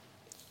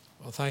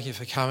Well, thank you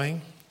for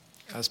coming.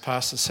 As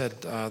Pastor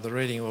said, the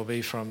reading will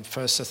be from 1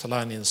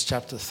 Thessalonians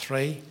chapter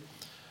 3,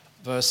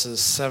 verses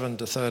 7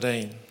 to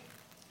 13.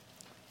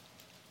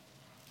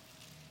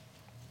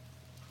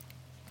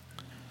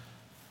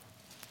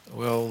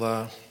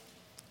 We'll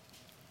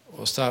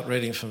start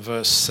reading from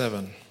verse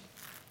 7.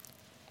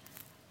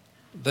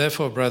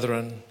 Therefore,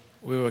 brethren,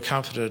 we were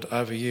comforted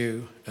over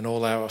you in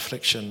all our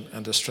affliction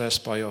and distress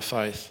by your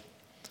faith.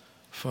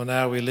 For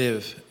now we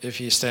live, if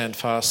ye stand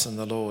fast in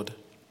the Lord.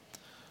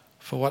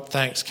 For what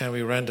thanks can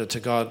we render to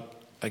God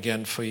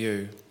again for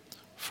you,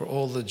 for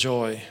all the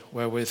joy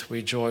wherewith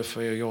we joy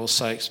for your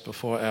sakes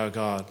before our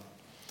God,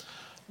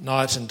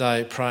 night and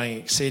day praying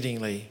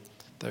exceedingly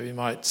that we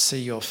might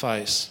see your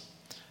face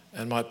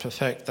and might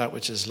perfect that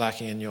which is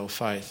lacking in your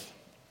faith.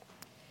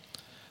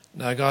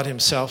 Now God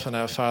himself and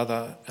our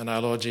Father and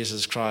our Lord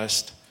Jesus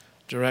Christ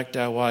direct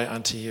our way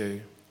unto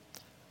you,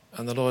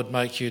 and the Lord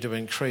make you to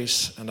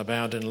increase and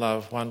abound in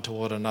love one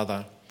toward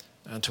another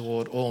and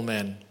toward all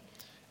men,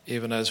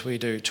 even as we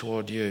do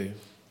toward you,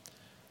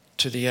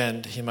 to the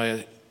end he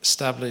may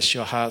establish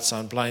your hearts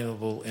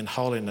unblameable in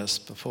holiness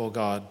before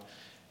God,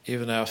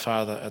 even our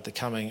Father, at the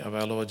coming of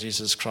our Lord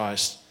Jesus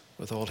Christ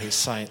with all his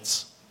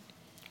saints.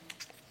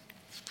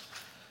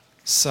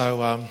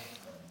 So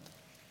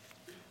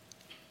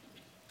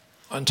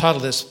I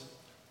entitled this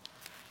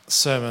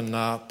sermon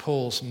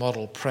Paul's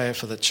Model Prayer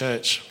for the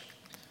Church,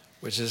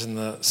 which is in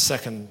the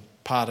second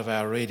part of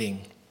our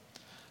reading.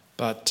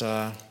 But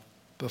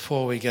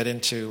before we get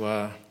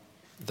into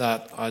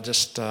that, I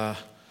just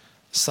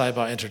say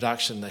by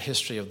introduction the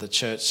history of the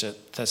church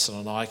at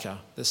Thessalonica.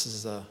 This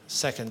is the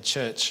second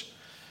church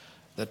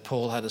that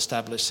Paul had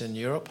established in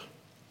Europe.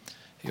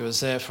 He was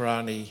there for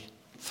only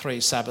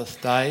 3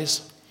 Sabbath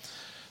days,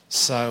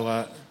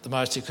 so the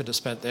most he could have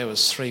spent there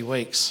was 3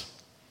 weeks.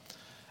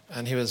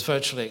 And he was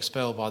virtually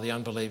expelled by the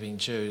unbelieving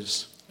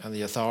Jews and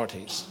the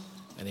authorities.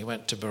 And he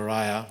went to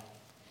Berea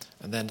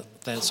and then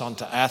thence on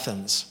to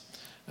Athens.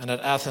 And at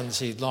Athens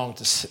he longed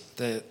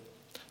to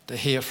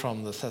hear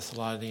from the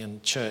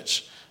Thessalonian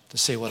church to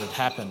see what had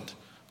happened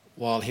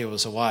while he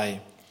was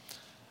away.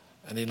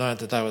 And he learned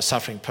that they were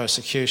suffering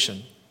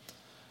persecution.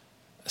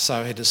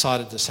 So he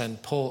decided to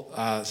send Paul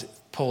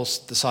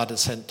decided to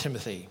send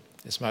Timothy,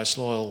 his most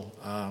loyal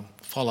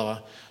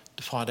follower,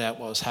 to find out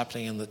what was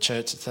happening in the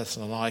church at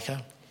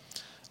Thessalonica,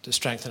 to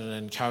strengthen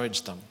and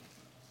encourage them.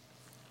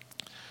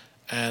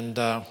 And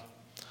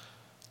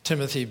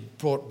Timothy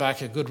brought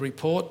back a good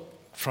report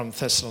from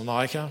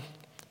Thessalonica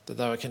that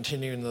they were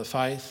continuing the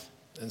faith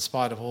in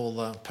spite of all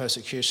the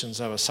persecutions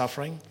they were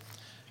suffering,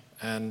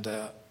 and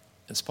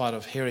in spite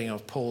of hearing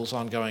of Paul's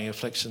ongoing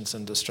afflictions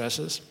and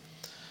distresses.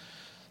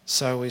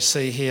 So we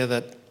see here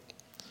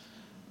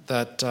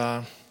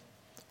that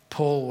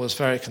Paul was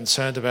very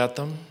concerned about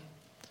them,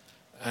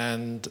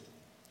 and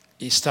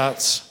he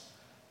starts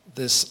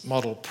this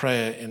model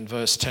prayer in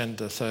verse 10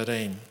 to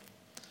 13.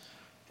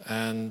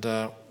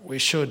 And we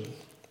should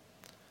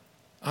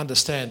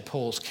understand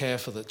Paul's care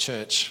for the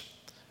church.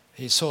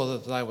 He saw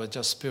that they were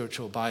just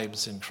spiritual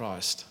babes in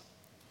Christ,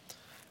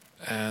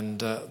 and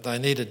they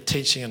needed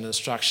teaching and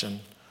instruction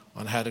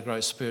on how to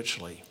grow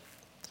spiritually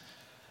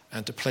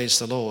and to please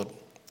the Lord.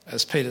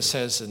 As Peter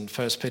says in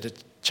 1 Peter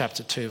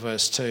chapter 2,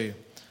 verse 2,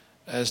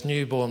 as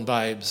newborn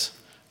babes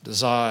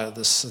desire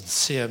the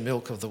sincere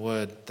milk of the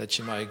word, that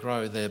you may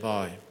grow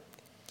thereby.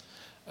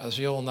 As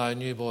we all know,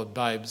 newborn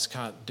babes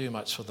can't do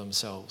much for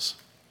themselves.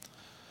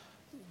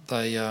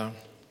 They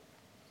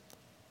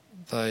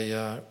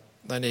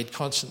need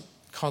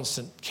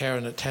constant care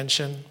and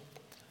attention.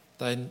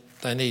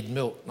 They need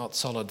milk, not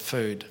solid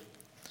food.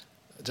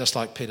 Just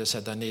like Peter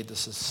said, they need the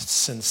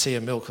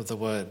sincere milk of the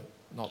word,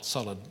 not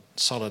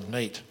solid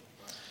meat.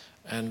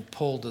 And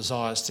Paul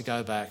desires to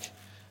go back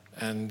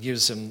and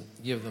give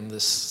them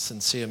this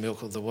sincere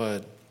milk of the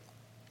word.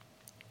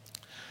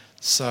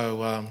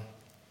 So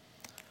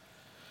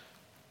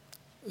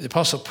the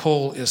Apostle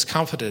Paul is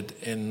comforted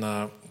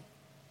in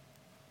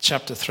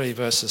chapter 3,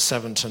 verses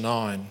 7 to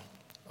 9,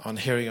 on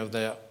hearing of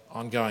their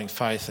ongoing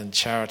faith and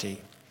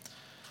charity,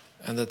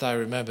 and that they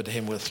remembered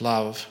him with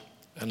love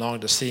and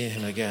longed to see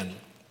him again.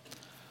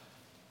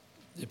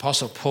 The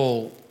Apostle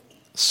Paul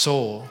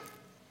saw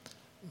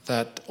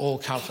that all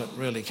comfort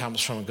really comes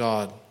from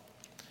God.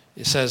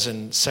 He says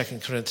in 2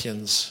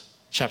 Corinthians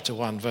chapter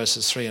 1,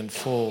 verses 3 and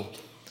 4,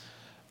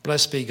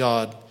 blessed be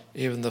God,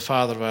 even the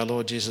Father of our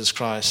Lord Jesus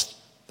Christ,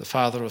 the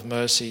Father of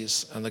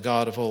mercies and the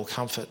God of all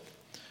comfort,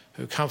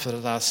 who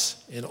comforted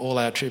us in all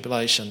our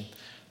tribulation,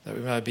 that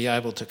we may be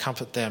able to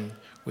comfort them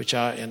which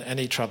are in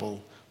any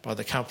trouble by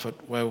the comfort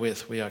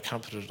wherewith we are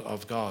comforted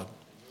of God.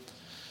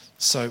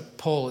 So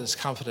Paul is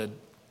comforted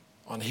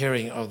on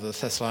hearing of the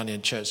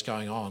Thessalonian church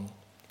going on,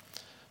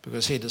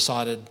 because he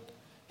decided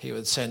he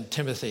would send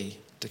Timothy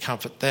to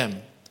comfort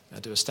them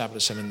and to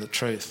establish them in the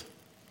truth.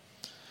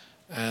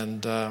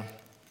 And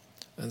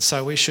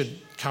so we should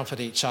comfort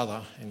each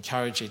other,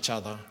 encourage each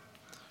other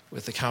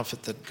with the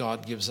comfort that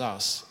God gives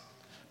us.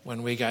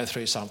 When we go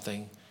through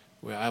something,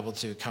 we're able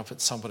to comfort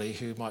somebody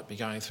who might be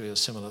going through a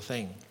similar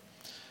thing.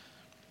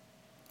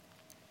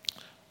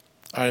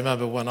 I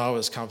remember when I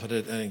was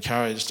comforted and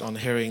encouraged on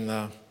hearing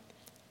the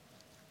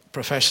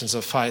professions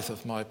of faith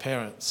of my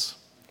parents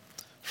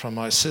from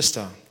my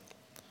sister.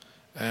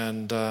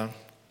 And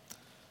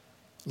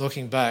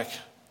looking back,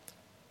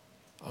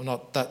 I'm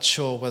not that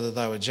sure whether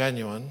they were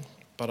genuine,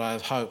 but I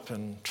have hope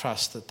and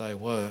trust that they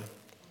were,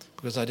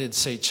 because I did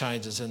see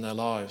changes in their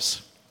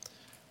lives.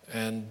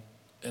 And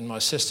my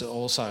sister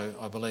also,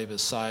 I believe,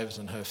 is saved,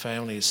 and her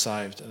family is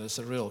saved. And it's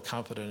a real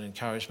comfort and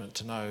encouragement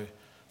to know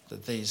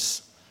that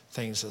these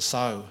things are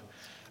so.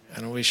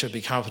 And we should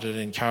be comforted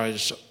and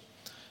encouraged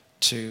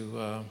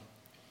to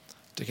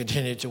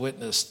continue to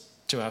witness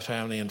to our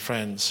family and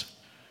friends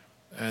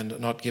and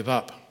not give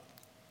up.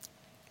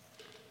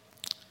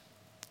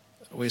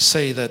 We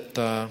see that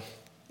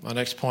my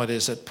next point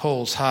is that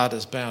Paul's heart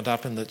is bound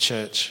up in the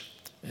church.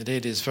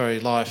 Indeed, his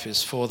very life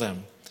is for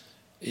them.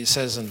 He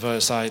says in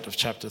verse 8 of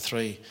chapter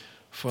 3,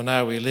 "For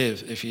now we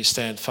live if ye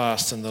stand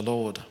fast in the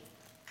Lord."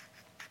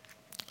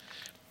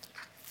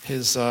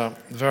 His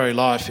very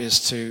life is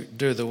to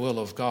do the will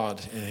of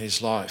God in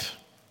his life.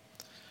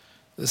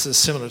 This is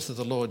similar to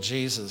the Lord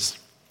Jesus.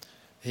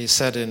 He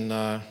said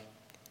in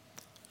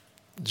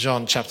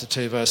John chapter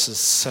 2 verses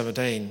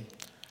 17,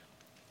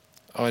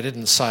 I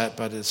didn't say it,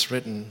 but it's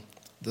written,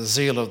 "The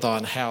zeal of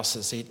thine house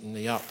has eaten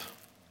me up."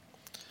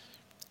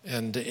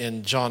 And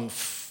in John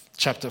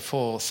chapter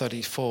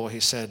 4:34, he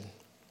said,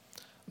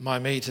 "My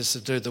meat is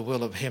to do the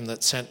will of him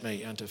that sent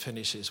me and to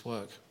finish his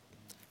work."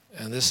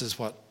 And this is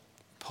what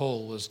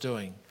Paul was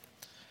doing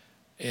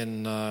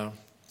in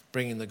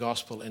bringing the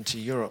gospel into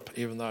Europe,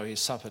 even though he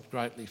suffered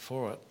greatly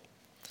for it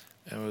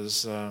and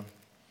was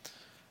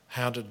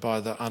hounded by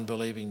the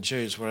unbelieving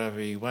Jews wherever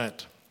he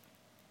went.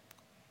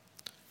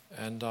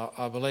 And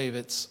I believe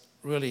it's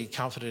really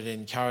comforting and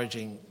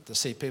encouraging to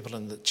see people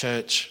in the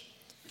church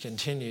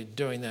continue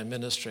doing their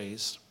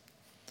ministries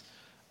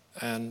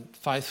and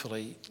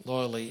faithfully,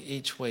 loyally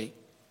each week,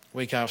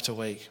 week after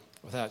week,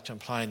 without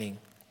complaining.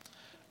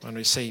 When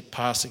we see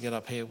pastor get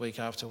up here week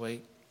after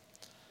week,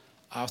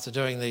 after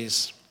doing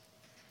these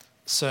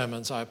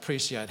sermons, I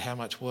appreciate how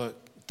much work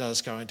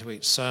does go into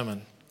each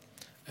sermon.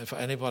 And for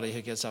anybody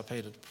who gets up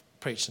here to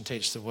preach and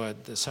teach the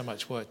word, there's so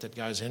much work that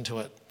goes into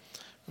it.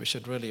 We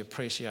should really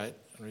appreciate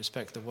and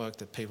respect the work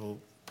that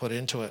people put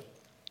into it.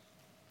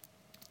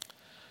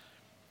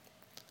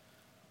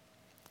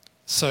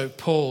 So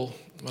Paul,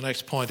 my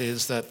next point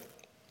is that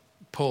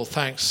Paul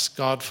thanks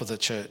God for the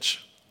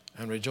church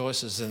and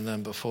rejoices in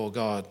them before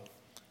God.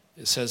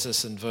 It says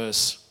this in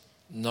verse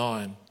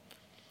 9.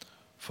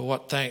 "For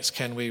what thanks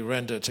can we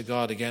render to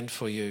God again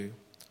for you,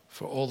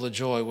 for all the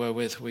joy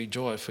wherewith we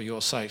joy for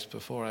your sakes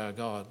before our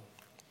God?"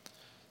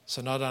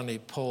 So not only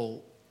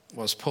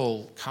was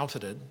Paul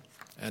comforted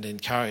and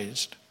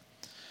encouraged,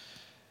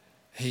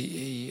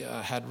 he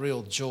had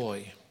real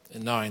joy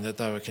in knowing that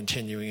they were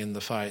continuing in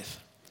the faith,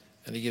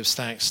 and he gives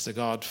thanks to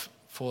God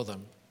for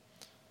them.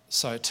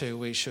 So too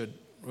we should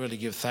really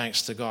give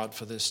thanks to God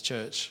for this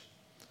church,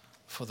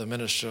 for the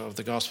ministry of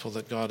the gospel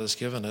that God has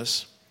given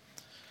us,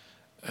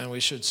 and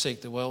we should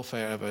seek the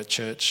welfare of our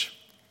church,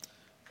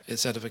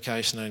 its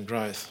edification and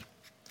growth.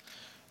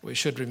 We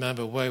should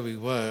remember where we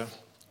were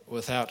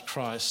without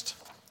Christ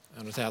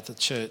and without the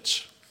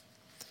church.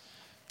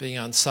 Being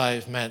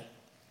unsaved meant,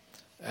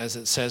 as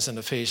it says in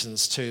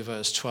Ephesians 2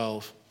 verse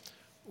 12,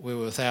 we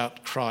were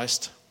without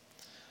Christ,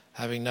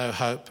 having no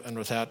hope, and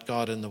without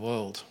God in the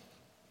world.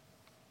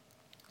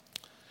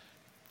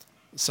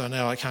 So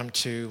now I come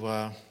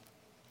to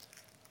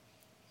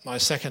my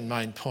second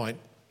main point,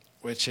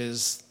 which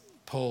is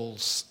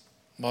Paul's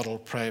model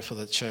prayer for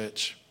the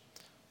church.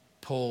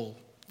 Paul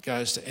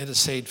goes to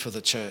intercede for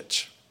the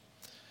church.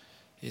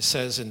 He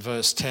says in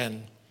verse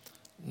 10,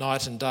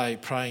 "Night and day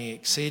praying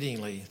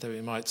exceedingly that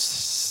we might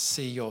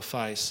see your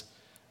face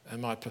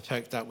and might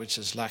perfect that which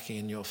is lacking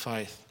in your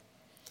faith."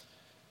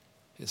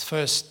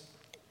 The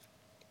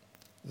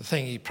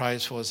thing he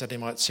prays for is that he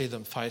might see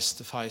them face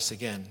to face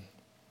again.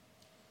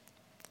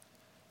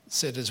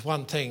 So it is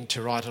one thing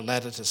to write a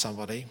letter to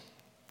somebody,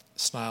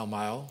 snail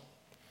mail,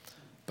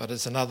 but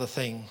it's another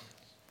thing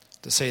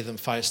to see them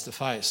face to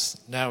face.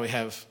 Now we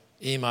have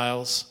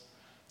emails,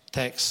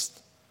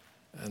 text,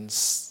 and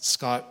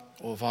Skype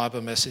or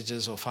Viber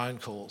messages or phone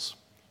calls,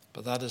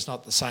 but that is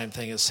not the same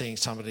thing as seeing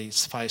somebody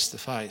face to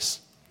face.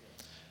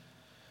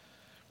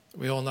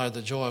 We all know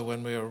the joy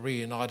when we are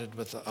reunited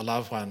with a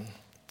loved one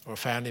or a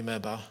family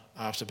member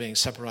after being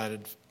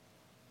separated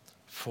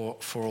for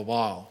a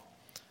while.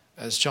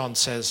 As John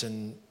says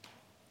in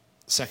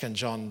 2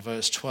 John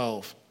verse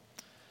 12,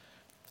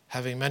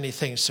 "Having many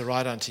things to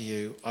write unto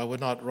you, I would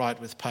not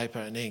write with paper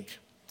and ink,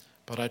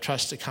 but I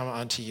trust to come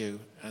unto you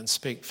and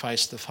speak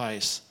face to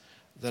face,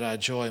 that our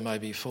joy may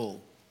be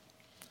full."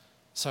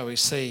 So we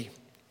see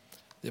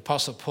the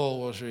Apostle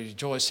Paul was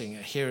rejoicing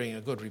at hearing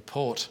a good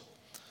report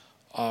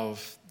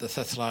of the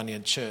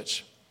Thessalonian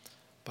church,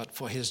 but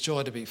for his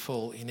joy to be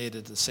full, he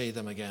needed to see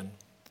them again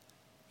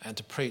and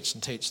to preach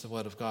and teach the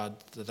word of God,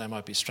 that they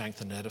might be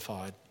strengthened and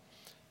edified,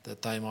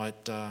 that they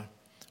might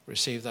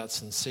receive that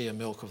sincere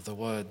milk of the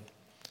word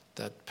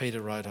that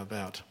Peter wrote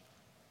about.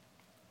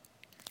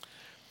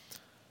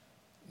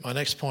 My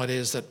next point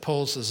is that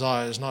Paul's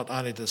desire is not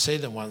only to see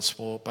them once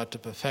more, but to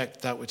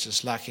perfect that which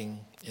is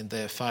lacking in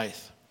their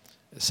faith.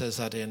 It says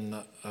that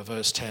in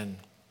verse 10.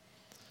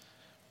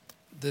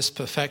 This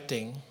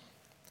perfecting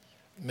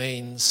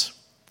means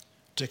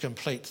to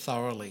complete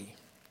thoroughly,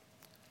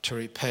 to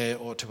repair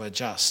or to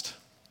adjust.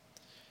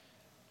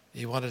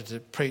 He wanted to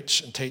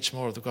preach and teach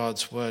more of the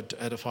God's word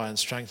to edify and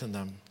strengthen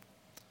them.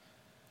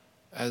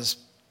 As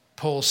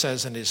Paul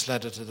says in his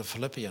letter to the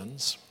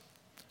Philippians,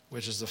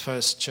 which is the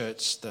first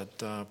church that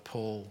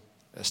Paul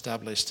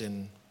established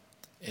in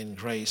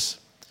Greece,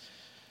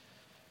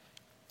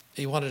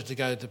 he wanted to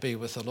go to be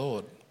with the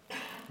Lord,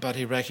 but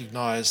he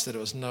recognised that it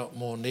was no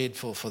more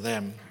needful for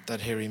them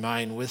that he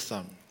remain with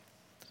them.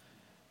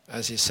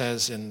 As he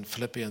says in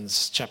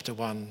Philippians chapter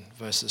 1,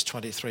 verses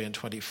 23 and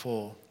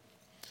 24,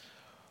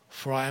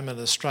 "For I am in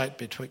a strait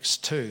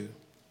betwixt two,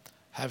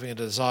 having a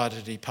desire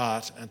to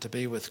depart and to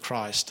be with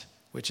Christ,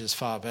 which is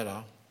far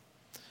better.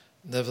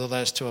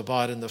 Nevertheless, to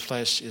abide in the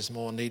flesh is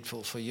more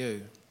needful for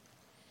you."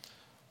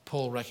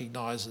 Paul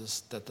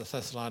recognises that the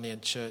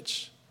Thessalonian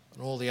church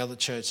and all the other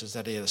churches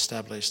that he had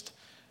established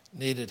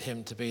needed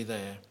him to be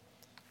there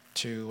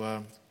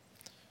to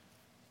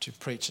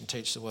preach and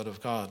teach the word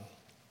of God.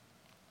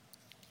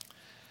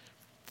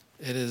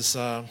 It is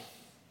one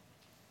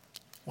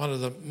of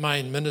the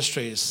main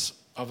ministries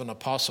of an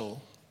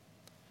apostle.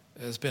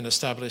 It has been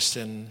established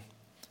in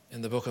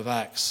the book of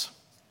Acts.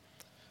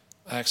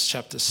 Acts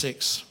chapter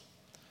 6,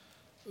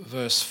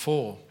 verse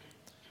 4.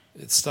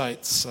 It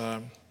states,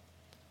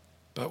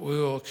 "But we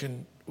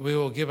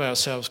will give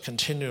ourselves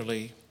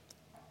continually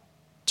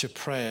to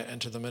prayer and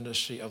to the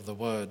ministry of the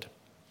word."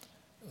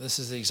 This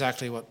is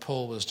exactly what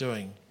Paul was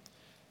doing.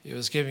 He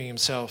was giving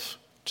himself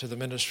to the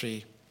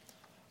ministry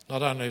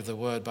not only of the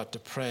word, but to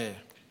prayer.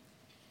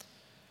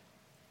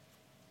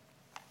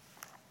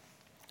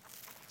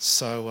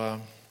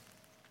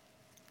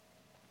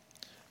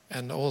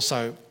 And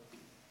also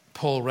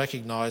Paul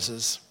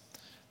recognises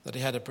that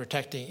he had a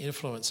protecting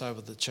influence over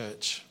the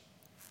church.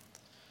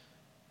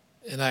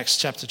 In Acts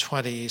chapter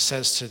 20, he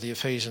says to the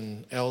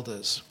Ephesian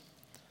elders,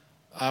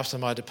 "After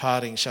my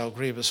departing shall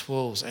grievous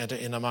wolves enter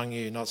in among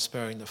you, not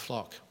sparing the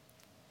flock."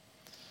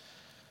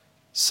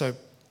 So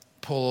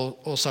Paul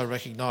also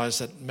recognised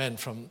that men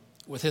from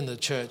within the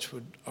church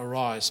would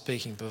arise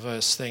speaking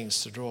perverse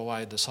things to draw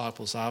away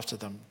disciples after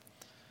them.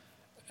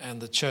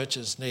 And the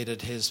churches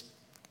needed his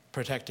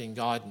protecting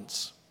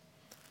guidance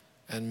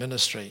and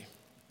ministry.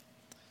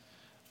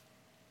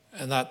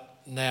 And that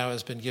now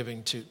has been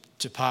given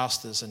to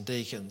pastors and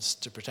deacons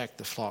to protect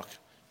the flock,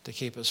 to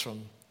keep us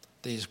from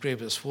these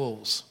grievous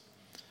wolves,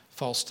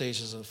 false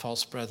teachers and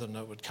false brethren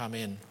that would come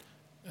in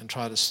and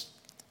try to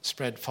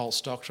spread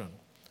false doctrine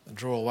and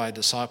draw away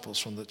disciples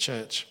from the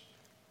church.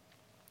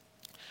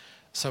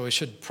 So we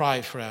should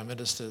pray for our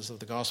ministers of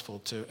the gospel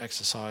to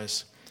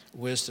exercise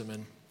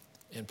wisdom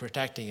in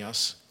protecting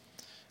us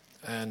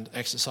and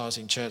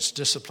exercising church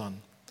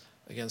discipline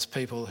against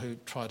people who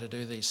try to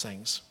do these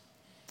things.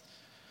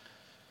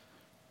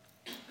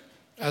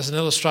 As an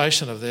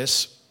illustration of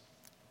this,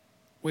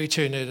 we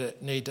too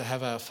need to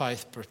have our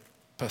faith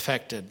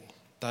perfected,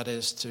 that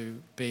is,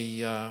 to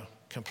be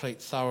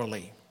complete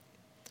thoroughly.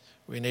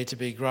 We need to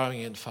be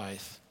growing in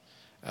faith.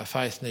 Our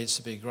faith needs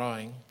to be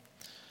growing.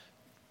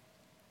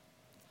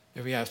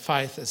 If we have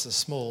faith as a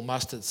small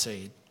mustard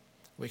seed,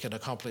 we can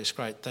accomplish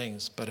great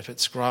things, but if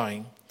it's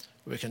growing,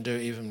 we can do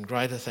even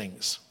greater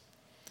things.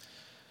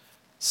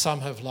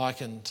 Some have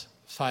likened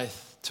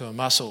faith to a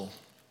muscle,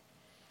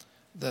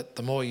 that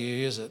the more you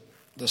use it,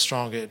 the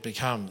stronger it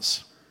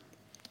becomes.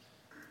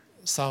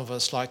 Some of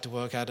us like to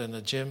work out in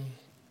a gym,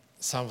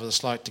 some of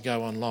us like to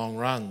go on long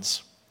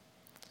runs.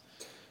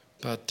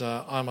 But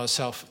I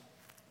myself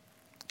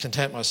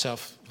content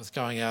myself with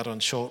going out on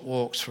short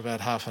walks for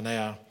about half an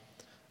hour,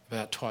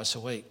 about twice a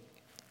week.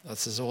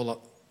 That's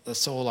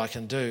all I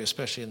can do,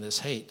 especially in this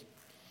heat.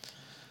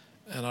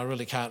 And I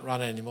really can't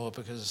run anymore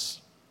because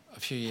a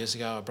few years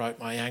ago I broke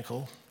my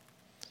ankle.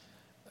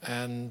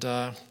 And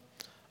I'm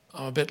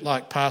a bit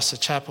like Pastor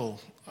Chappell.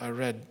 I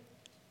read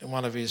in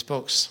one of his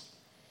books,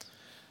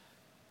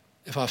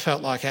 if I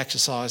felt like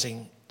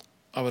exercising,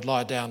 I would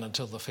lie down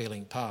until the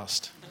feeling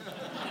passed.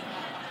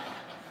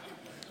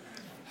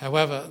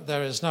 However,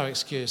 there is no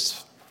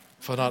excuse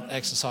for not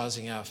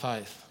exercising our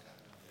faith.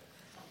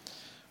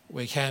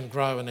 We can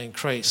grow and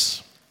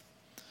increase.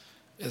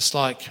 It's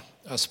like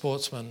a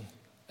sportsman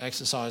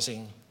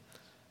exercising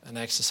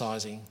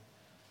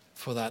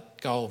for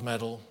that gold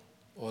medal,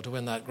 or to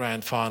win that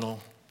grand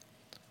final,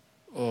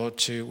 or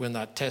to win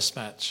that test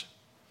match.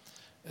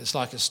 It's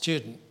like a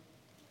student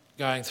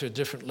going through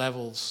different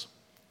levels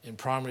in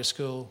primary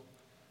school,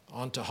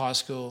 onto high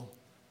school,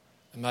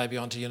 and maybe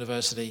onto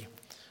university,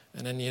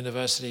 and in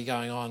university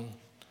going on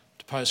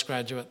to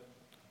postgraduate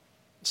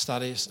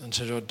studies and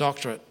to do a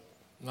doctorate,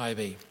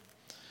 maybe.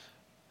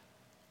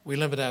 We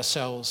limit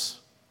ourselves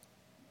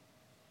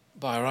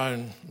by our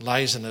own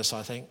laziness,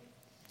 I think,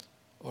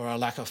 or our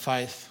lack of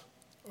faith,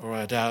 or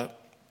our doubt.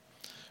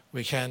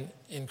 We can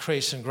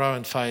increase and grow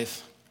in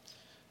faith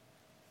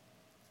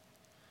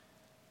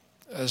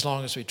as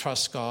long as we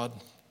trust God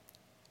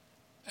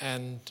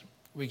and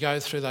we go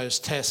through those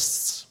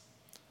tests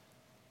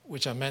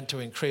which are meant to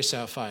increase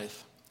our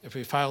faith. If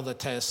we fail the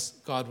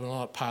test, God will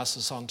not pass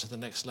us on to the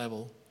next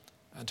level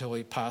until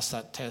we pass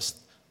that test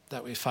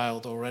that we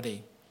failed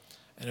already.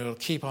 And it will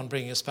keep on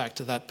bringing us back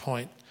to that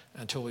point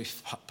until we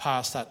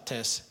pass that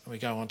test and we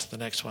go on to the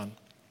next one.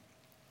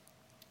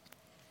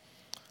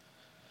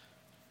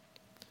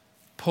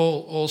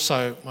 Paul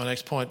also, my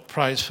next point,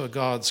 prays for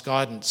God's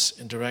guidance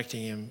in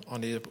directing him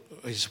on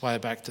his way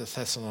back to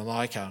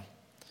Thessalonica.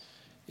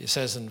 He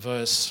says in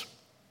verse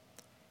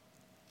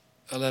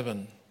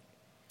 11,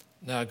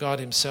 "Now God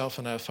himself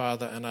and our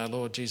Father and our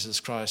Lord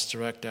Jesus Christ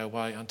direct our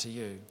way unto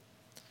you."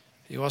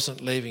 He wasn't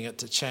leaving it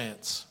to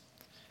chance.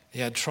 He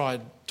had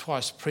tried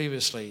twice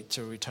previously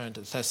to return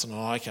to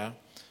Thessalonica,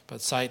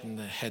 but Satan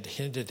had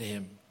hindered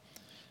him.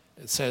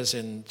 It says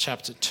in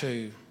chapter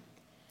 2,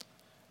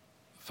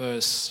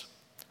 verse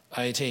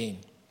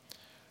 18,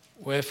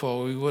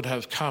 "Wherefore we would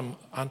have come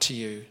unto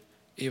you,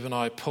 even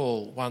I,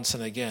 Paul, once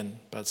and again,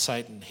 but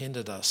Satan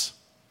hindered us."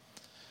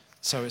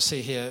 So we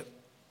see here,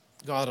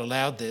 God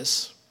allowed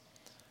this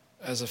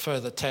as a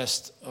further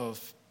test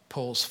of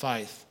Paul's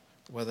faith,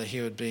 whether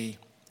he would be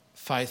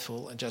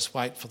faithful and just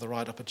wait for the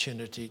right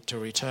opportunity to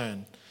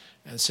return.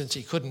 And since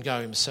he couldn't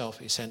go himself,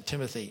 he sent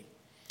Timothy.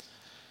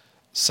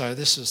 So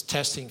this was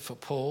testing for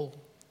Paul.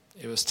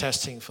 It was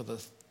testing for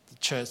the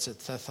church at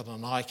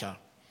Thessalonica.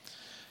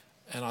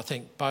 And I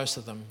think both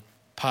of them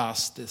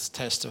passed this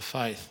test of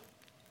faith.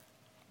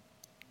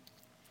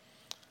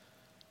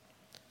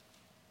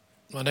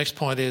 My next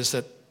point is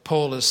that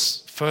Paul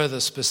is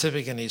further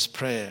specific in his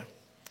prayer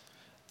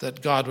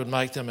that God would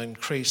make them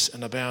increase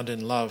and abound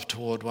in love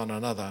toward one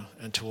another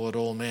and toward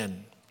all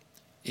men,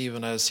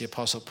 even as the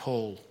Apostle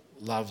Paul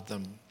loved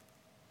them.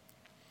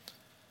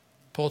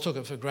 Paul took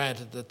it for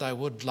granted that they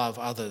would love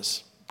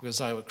others because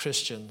they were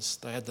Christians.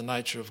 They had the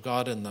nature of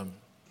God in them.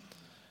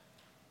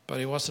 But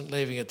he wasn't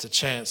leaving it to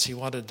chance. He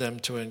wanted them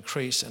to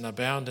increase and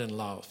abound in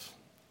love.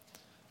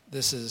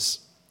 This is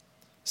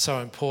so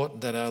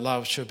important that our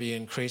love should be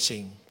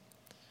increasing,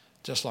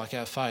 just like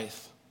our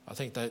faith. I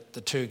think that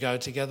the two go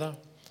together,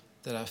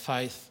 that our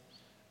faith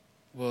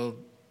will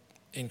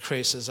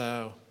increase as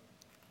our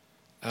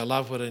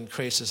love would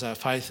increase as our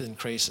faith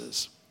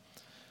increases.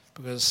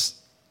 Because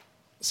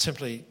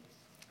simply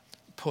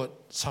put,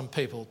 some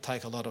people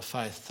take a lot of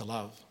faith to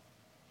love.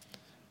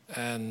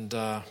 And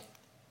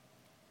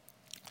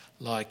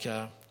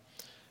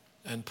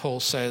and Paul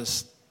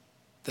says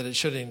that it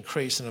should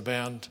increase and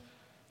abound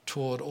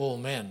toward all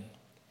men.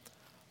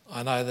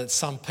 I know that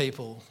some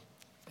people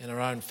in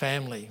our own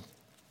family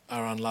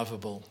are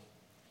unlovable.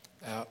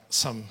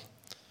 Some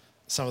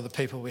of the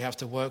people we have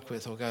to work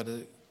with or go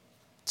to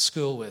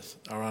school with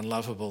are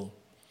unlovable.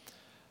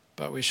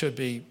 But we should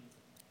be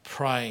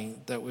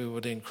praying that we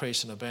would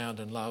increase and abound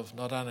in love,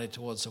 not only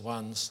towards the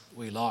ones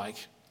we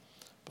like,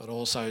 but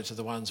also to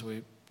the ones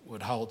we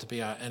would hold to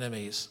be our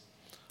enemies,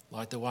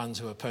 like the ones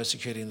who were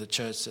persecuting the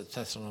church at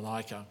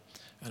Thessalonica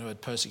and who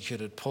had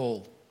persecuted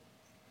Paul.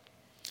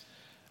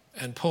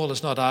 And Paul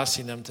is not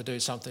asking them to do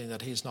something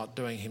that he's not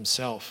doing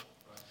himself.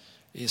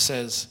 He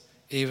says,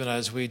 even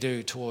as we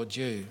do toward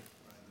you.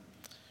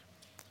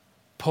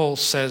 Paul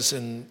says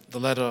in the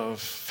letter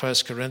of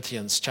 1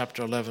 Corinthians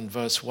chapter 11,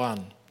 verse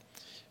 1,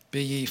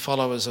 "Be ye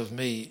followers of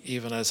me,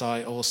 even as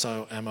I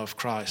also am of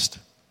Christ."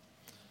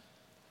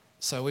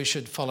 So we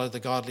should follow the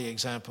godly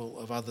example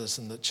of others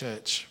in the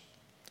church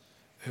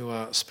who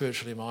are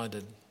spiritually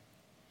minded,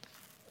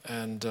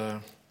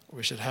 and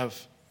we should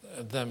have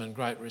them in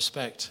great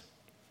respect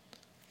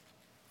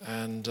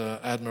and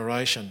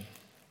admiration.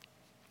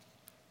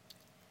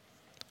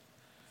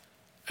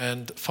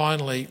 And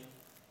finally,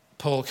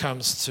 Paul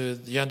comes to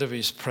the end of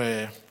his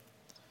prayer.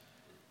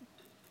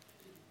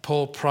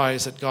 Paul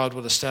prays that God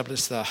would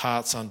establish their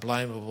hearts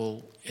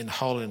unblameable in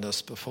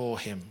holiness before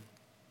him,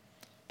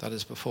 that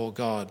is, before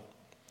God.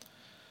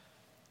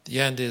 The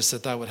end is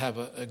that they would have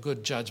a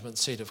good judgment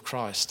seat of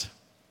Christ,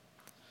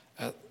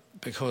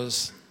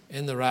 because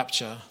in the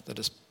rapture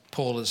that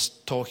Paul is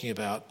talking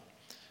about,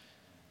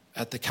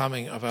 at the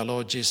coming of our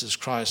Lord Jesus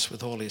Christ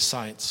with all his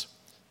saints,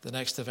 the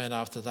next event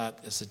after that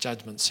is the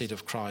judgment seat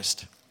of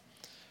Christ.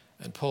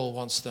 And Paul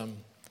wants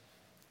them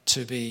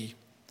to be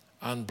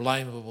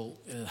unblameable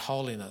in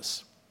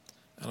holiness.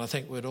 And I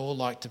think we'd all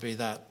like to be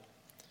that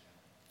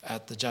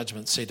at the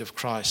judgment seat of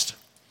Christ.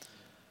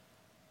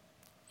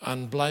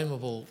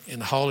 Unblameable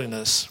in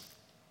holiness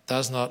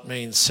does not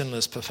mean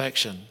sinless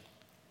perfection,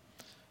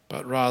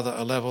 but rather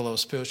a level of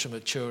spiritual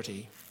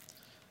maturity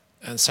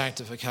and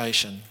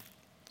sanctification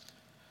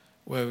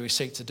where we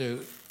seek to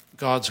do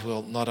God's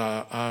will, not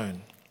our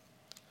own.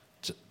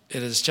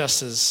 It is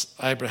just as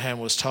Abraham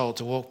was told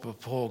to walk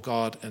before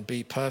God and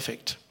be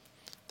perfect.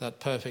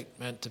 That perfect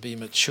meant to be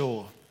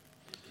mature,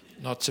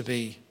 not to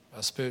be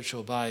a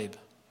spiritual babe.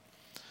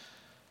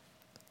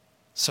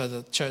 So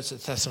the church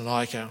at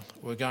Thessalonica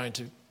were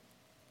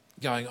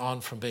going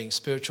on from being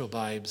spiritual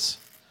babes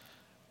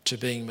to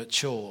being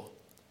mature.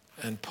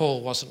 And Paul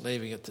wasn't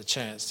leaving it to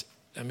chance.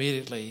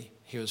 Immediately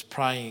he was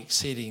praying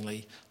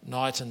exceedingly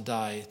night and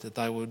day that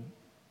they would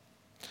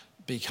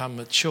become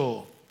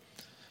mature.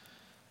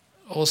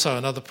 Also,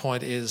 another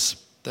point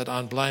is that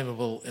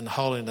unblameable in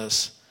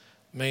holiness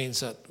means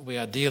that we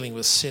are dealing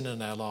with sin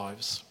in our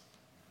lives.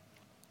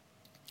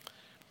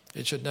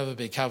 It should never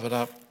be covered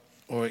up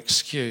or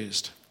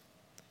excused.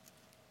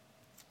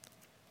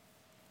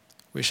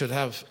 We should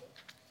have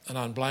an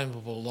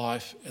unblameable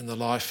life in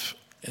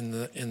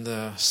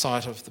the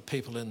sight of the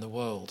people in the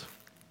world.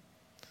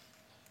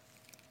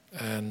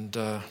 And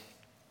there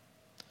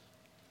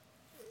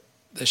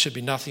should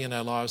be nothing in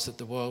our lives that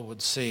the world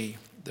would see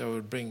that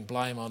would bring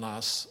blame on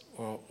us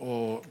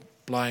or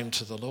blame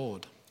to the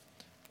Lord.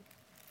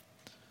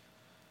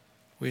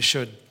 We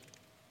should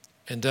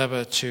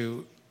endeavour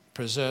to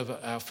preserve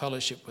our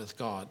fellowship with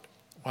God.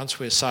 Once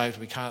we're saved,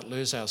 we can't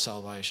lose our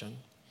salvation,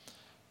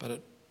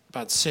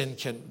 but sin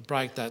can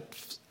break that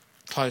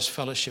close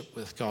fellowship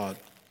with God.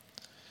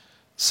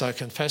 So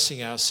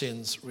confessing our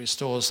sins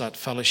restores that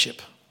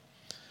fellowship.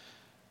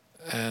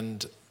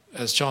 And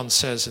as John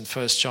says in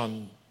 1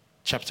 John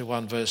chapter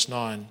 1 verse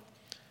 9,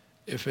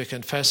 if we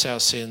confess our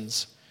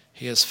sins,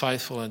 he is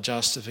faithful and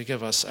just to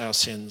forgive us our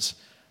sins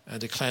and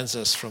to cleanse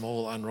us from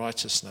all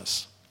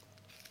unrighteousness.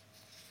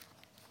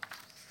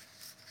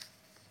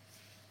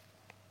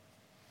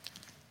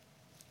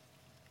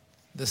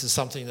 This is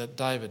something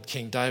that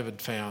King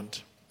David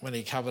found. When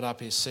he covered up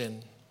his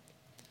sin,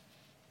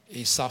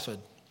 he suffered.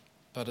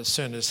 But as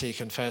soon as he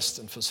confessed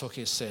and forsook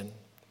his sin,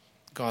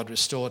 God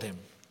restored him.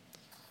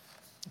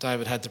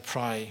 David had to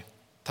pray,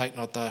 "Take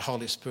not thy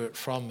Holy Spirit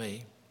from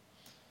me."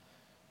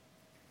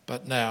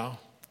 But now,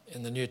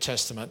 in the New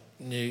Testament,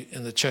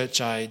 in the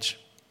church age,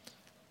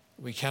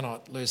 we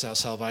cannot lose our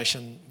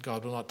salvation.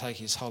 God will not take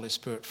his Holy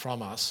Spirit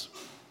from us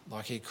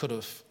like he could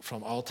have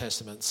from Old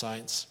Testament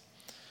saints.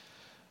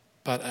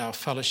 But our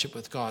fellowship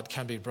with God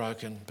can be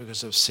broken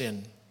because of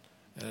sin,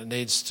 and it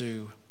needs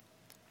to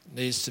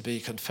be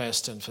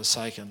confessed and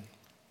forsaken.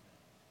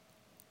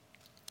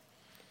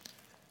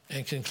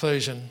 In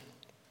conclusion,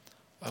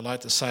 I'd like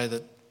to say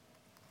that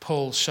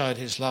Paul showed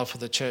his love for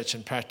the church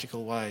in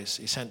practical ways.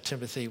 He sent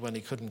Timothy when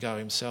he couldn't go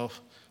himself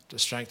to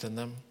strengthen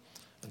them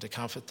and to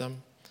comfort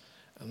them.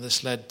 And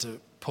this led to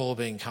Paul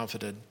being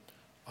comforted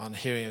on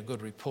hearing a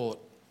good report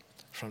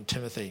from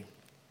Timothy.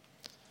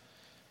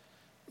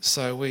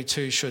 So we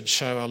too should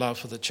show our love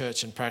for the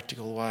church in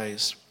practical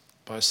ways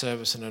by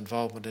service and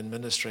involvement in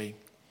ministry.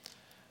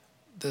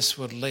 This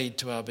would lead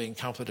to our being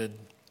comforted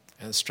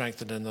and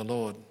strengthened in the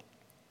Lord.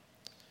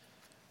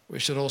 We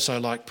should also,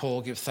 like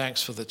Paul, give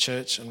thanks for the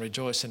church and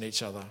rejoice in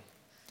each other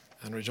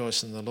and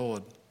rejoice in the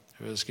Lord,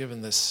 who has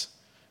given this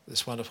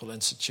wonderful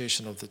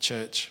institution of the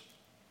church.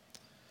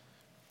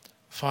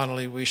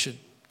 Finally, we should,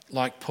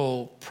 like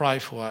Paul, pray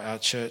for our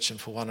church and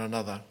for one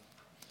another.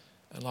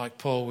 And like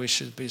Paul, we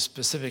should be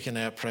specific in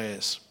our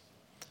prayers.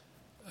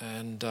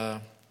 And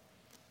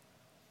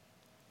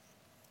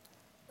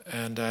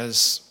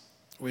as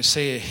we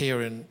see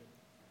here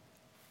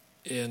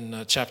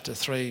in chapter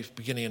 3,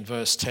 beginning in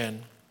verse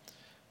 10,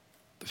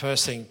 the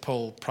first thing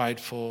Paul prayed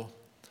for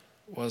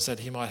was that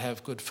he might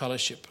have good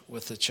fellowship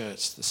with the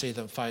church, to see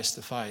them face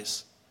to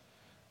face.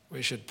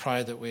 We should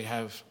pray that we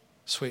have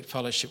sweet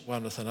fellowship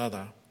one with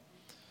another.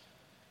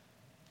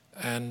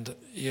 And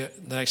the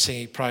next thing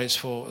he prays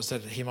for is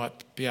that he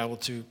might be able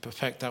to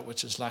perfect that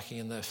which is lacking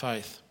in their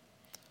faith.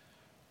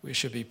 We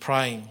should be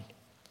praying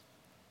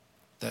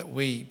that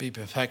we be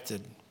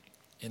perfected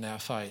in our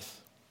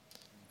faith.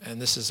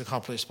 And this is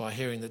accomplished by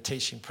hearing the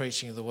teaching,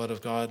 preaching of the Word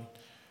of God,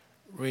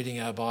 reading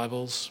our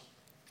Bibles,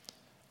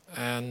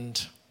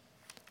 and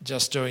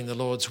just doing the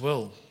Lord's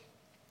will.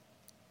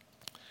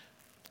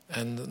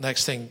 And the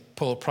next thing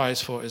Paul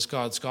prays for is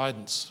God's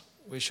guidance.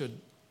 We should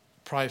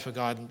pray for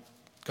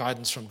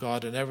guidance from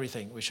God in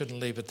everything. We shouldn't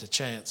leave it to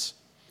chance.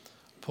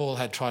 Paul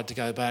had tried to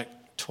go back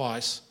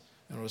twice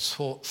and was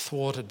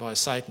thwarted by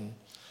Satan.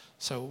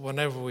 So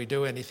whenever we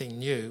do anything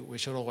new, we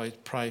should always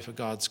pray for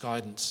God's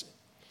guidance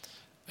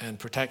and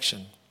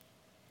protection.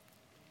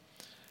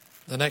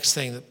 The next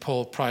thing that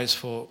Paul prays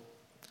for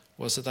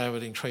was that they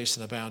would increase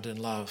and abound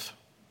in love.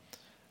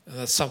 And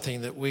that's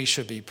something that we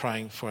should be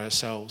praying for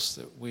ourselves,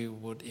 that we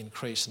would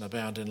increase and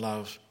abound in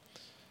love,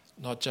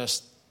 not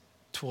just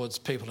towards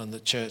people in the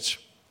church,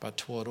 but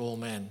toward all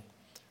men,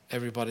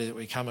 everybody that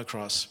we come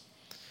across.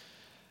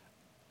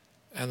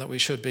 And that we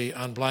should be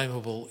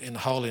unblameable in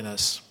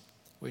holiness.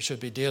 We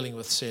should be dealing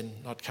with sin,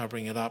 not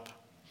covering it up,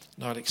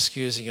 not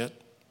excusing it.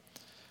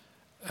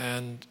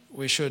 And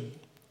we should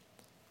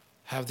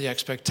have the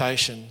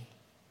expectation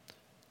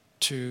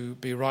to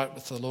be right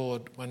with the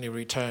Lord when he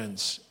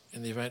returns,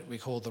 in the event we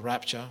call the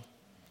rapture,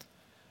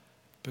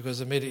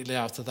 because immediately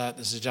after that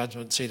is the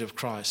judgment seat of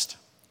Christ.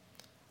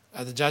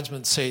 At the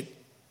judgment seat,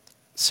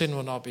 sin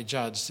will not be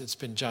judged. It's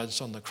been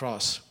judged on the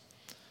cross.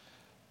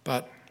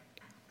 But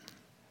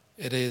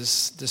it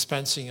is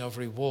dispensing of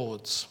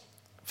rewards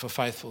for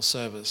faithful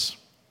service.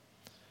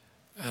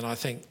 And I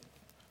think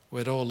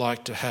we'd all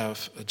like to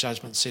have a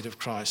judgment seat of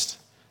Christ.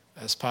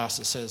 As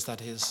Pastor says,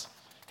 that is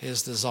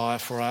his desire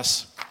for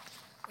us,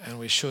 and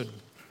we should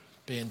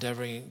be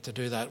endeavouring to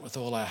do that with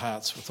all our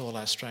hearts, with all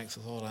our strength,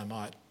 with all our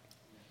might.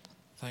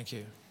 Thank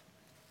you.